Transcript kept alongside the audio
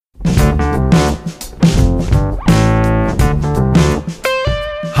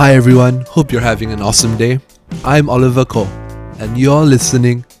Hi everyone, hope you're having an awesome day. I'm Oliver Koh, and you're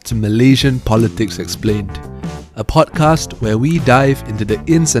listening to Malaysian Politics Explained, a podcast where we dive into the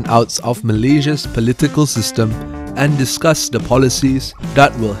ins and outs of Malaysia's political system and discuss the policies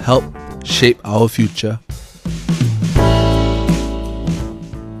that will help shape our future.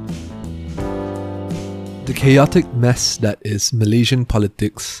 The chaotic mess that is Malaysian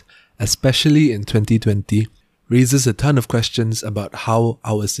politics, especially in 2020, raises a ton of questions about how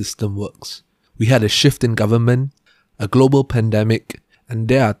our system works. We had a shift in government, a global pandemic, and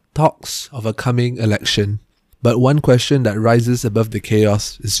there are talks of a coming election. But one question that rises above the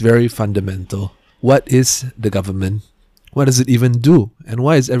chaos is very fundamental. What is the government? What does it even do? And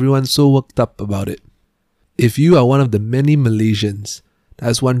why is everyone so worked up about it? If you are one of the many Malaysians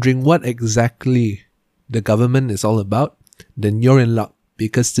that's wondering what exactly the government is all about, then you're in luck,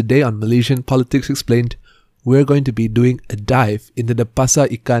 because today on Malaysian Politics Explained, we're going to be doing a dive into the pasar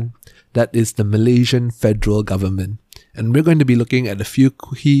ikan that is the Malaysian federal government. And we're going to be looking at a few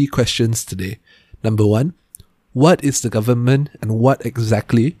key questions today. Number one, what is the government and what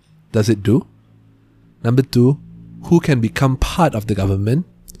exactly does it do? Number two, who can become part of the government?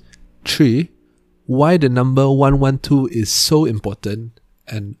 3, why the number 112 is so important?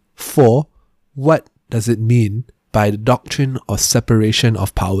 And 4, what does it mean by the doctrine of separation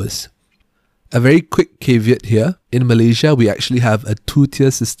of powers? A very quick caveat here, in Malaysia we actually have a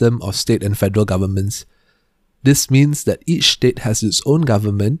two-tier system of state and federal governments. This means that each state has its own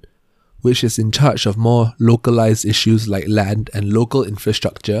government, which is in charge of more localized issues like land and local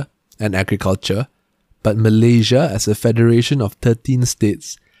infrastructure and agriculture, but Malaysia, as a federation of 13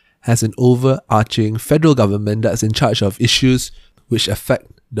 states, has an overarching federal government that's in charge of issues which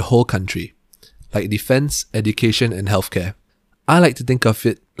affect the whole country, like defense, education and healthcare. I like to think of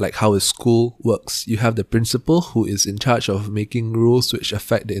it like how a school works. You have the principal who is in charge of making rules which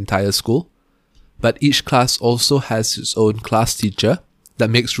affect the entire school, but each class also has its own class teacher that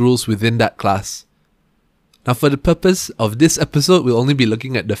makes rules within that class. Now, for the purpose of this episode, we'll only be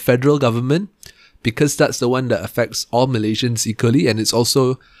looking at the federal government because that's the one that affects all Malaysians equally, and it's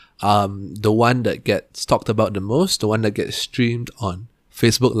also the one that gets talked about the most, the one that gets streamed on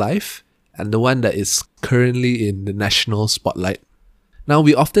Facebook Live, and the one that is currently in the national spotlight. Now,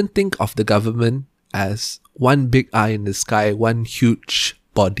 we often think of the government as one big eye in the sky, one huge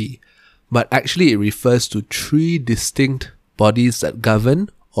body, but actually it refers to 3 distinct bodies that govern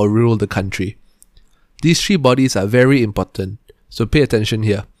or rule the country. These 3 bodies are very important, so pay attention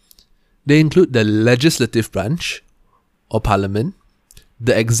here. They include the legislative branch, or parliament,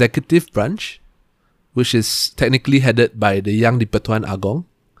 the executive branch, which is technically headed by the Yang di-Pertuan Agong,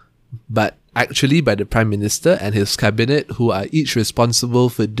 but actually by the Prime Minister and his cabinet, who are each responsible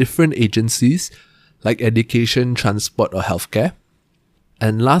for different agencies like education, transport or healthcare.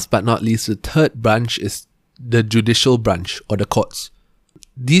 And last but not least, the third branch is the judicial branch or the courts.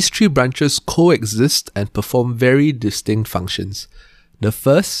 These 3 branches coexist and perform very distinct functions. The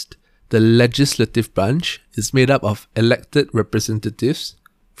first, the legislative branch, is made up of elected representatives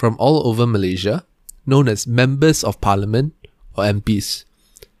from all over Malaysia, known as members of parliament or MPs.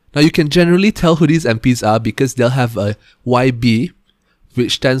 Now, you can generally tell who these MPs are because they'll have a YB,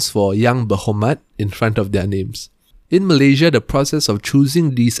 which stands for Yang Berhormat, in front of their names. In Malaysia, the process of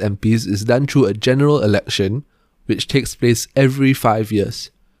choosing these MPs is done through a general election, which takes place every 5 years.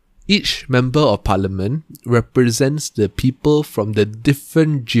 Each member of parliament represents the people from the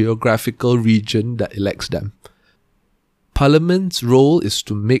different geographical region that elects them. Parliament's role is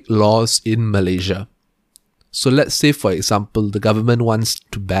to make laws in Malaysia. So let's say, for example, the government wants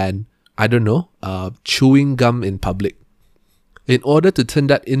to ban, chewing gum in public. In order to turn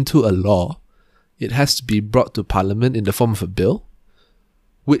that into a law, it has to be brought to Parliament in the form of a bill,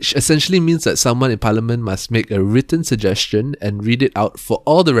 which essentially means that someone in Parliament must make a written suggestion and read it out for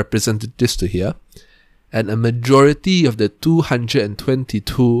all the representatives to hear, and a majority of the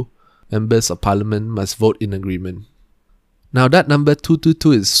 222 members of Parliament must vote in agreement. Now, that number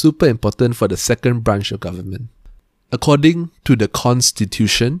 222 is super important for the second branch of government. According to the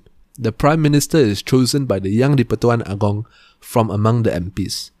Constitution, the Prime Minister is chosen by the Yang di-Pertuan Agong from among the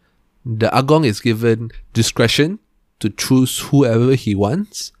MPs. The Agong is given discretion to choose whoever he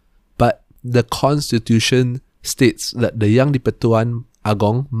wants, but the Constitution states that the Yang di-Pertuan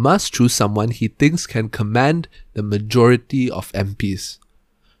Agong must choose someone he thinks can command the majority of MPs.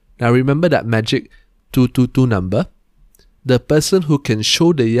 Now, remember that magic 222 number? The person who can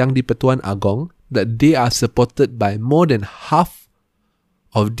show the Yang di-Pertuan Agong that they are supported by more than half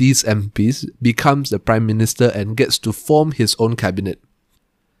of these MPs becomes the Prime Minister and gets to form his own cabinet.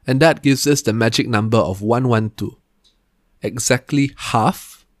 And that gives us the magic number of 112. Exactly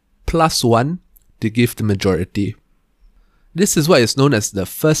half +1 to give the majority. This is what is known as the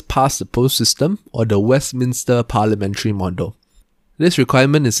first past the post system, or the Westminster parliamentary model. This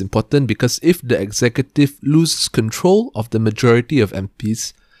requirement is important because if the executive loses control of the majority of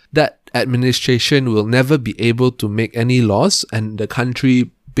MPs, that administration will never be able to make any laws and the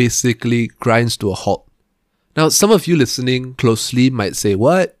country basically grinds to a halt. Now, some of you listening closely might say,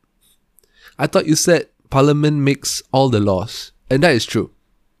 "What? I thought you said Parliament makes all the laws." And that is true.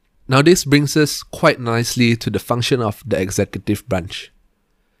 Now, this brings us quite nicely to the function of the executive branch.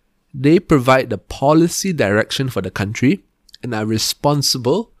 They provide the policy direction for the country and are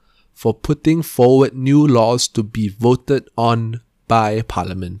responsible for putting forward new laws to be voted on by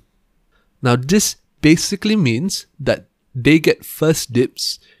Parliament. Now, this basically means that they get first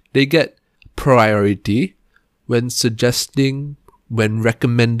dibs, they get priority when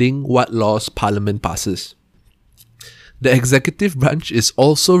recommending what laws Parliament passes. The executive branch is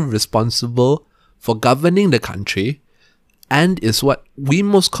also responsible for governing the country and is what we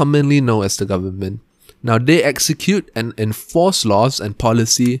most commonly know as the government. Now, they execute and enforce laws and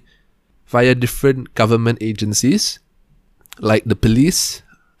policy via different government agencies like the police,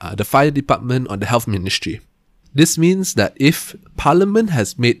 the fire department, or the health ministry. This means that if Parliament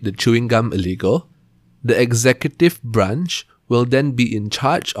has made the chewing gum illegal, the executive branch will then be in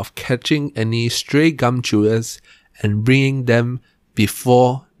charge of catching any stray gum chewers and bringing them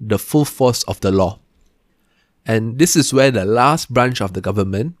before the full force of the law. And this is where the last branch of the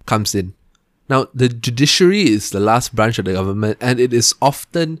government comes in. Now, the judiciary is the last branch of the government, and it is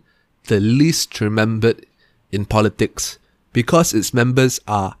often the least remembered in politics because its members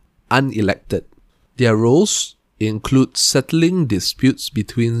are unelected. Their roles include settling disputes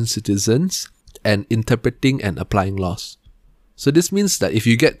between citizens and interpreting and applying laws. So this means that if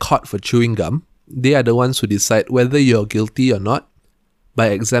you get caught for chewing gum, they are the ones who decide whether you're guilty or not by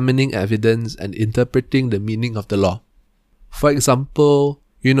examining evidence and interpreting the meaning of the law. For example,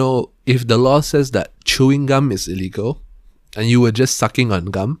 if the law says that chewing gum is illegal and you were just sucking on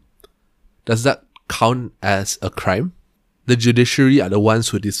gum, does that count as a crime? The judiciary are the ones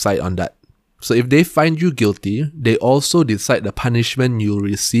who decide on that. So if they find you guilty, they also decide the punishment you'll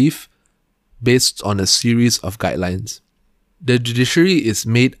receive based on a series of guidelines. The judiciary is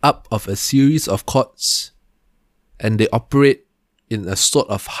made up of a series of courts, and they operate in a sort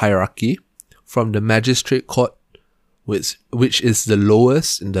of hierarchy from the magistrate court, which is the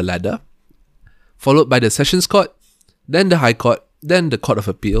lowest in the ladder, followed by the sessions court, then the high court, then the court of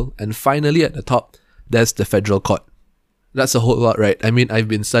appeal, and finally at the top, there's the federal court. That's a whole lot, right? I mean, I've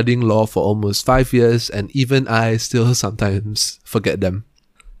been studying law for almost 5 years, and even I still sometimes forget them.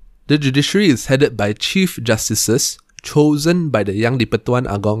 The judiciary is headed by chief justices chosen by the Yang di-Pertuan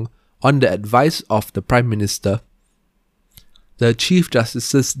Agong on the advice of the Prime Minister. The chief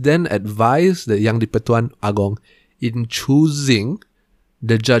justices then advise the Yang di-Pertuan Agong in choosing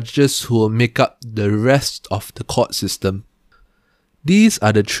the judges who will make up the rest of the court system. These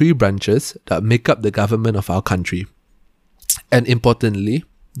are the three branches that make up the government of our country. And importantly,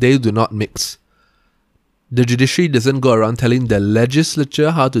 they do not mix. The judiciary doesn't go around telling the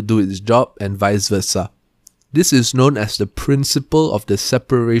legislature how to do its job and vice versa. This is known as the principle of the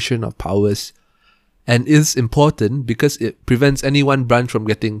separation of powers and is important because it prevents any one branch from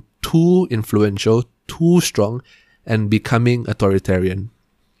getting too influential, too strong, and becoming authoritarian.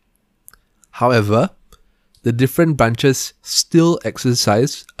 However, the different branches still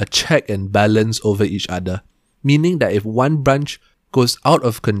exercise a check and balance over each other, meaning that if one branch goes out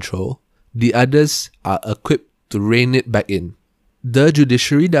of control, the others are equipped to rein it back in. The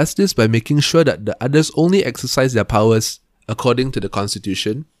judiciary does this by making sure that the others only exercise their powers according to the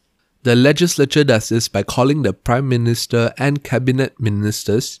constitution. The legislature does this by calling the Prime Minister and Cabinet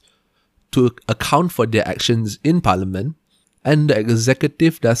Ministers to account for their actions in Parliament, and the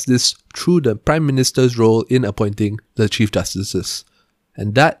executive does this through the Prime Minister's role in appointing the Chief Justices.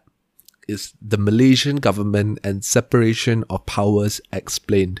 And that is the Malaysian Government and Separation of Powers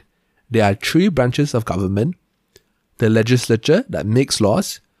Explained. There are three branches of government: the legislature that makes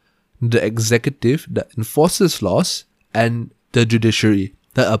laws, the executive that enforces laws, and the judiciary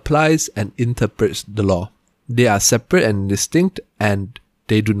that applies and interprets the law. They are separate and distinct, and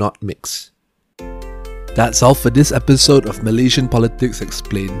they do not mix. That's all for this episode of Malaysian Politics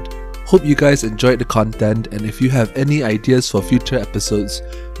Explained. Hope you guys enjoyed the content, and if you have any ideas for future episodes,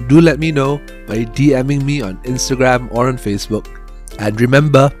 do let me know by DMing me on Instagram or on Facebook. And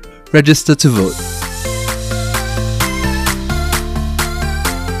remember, register to vote.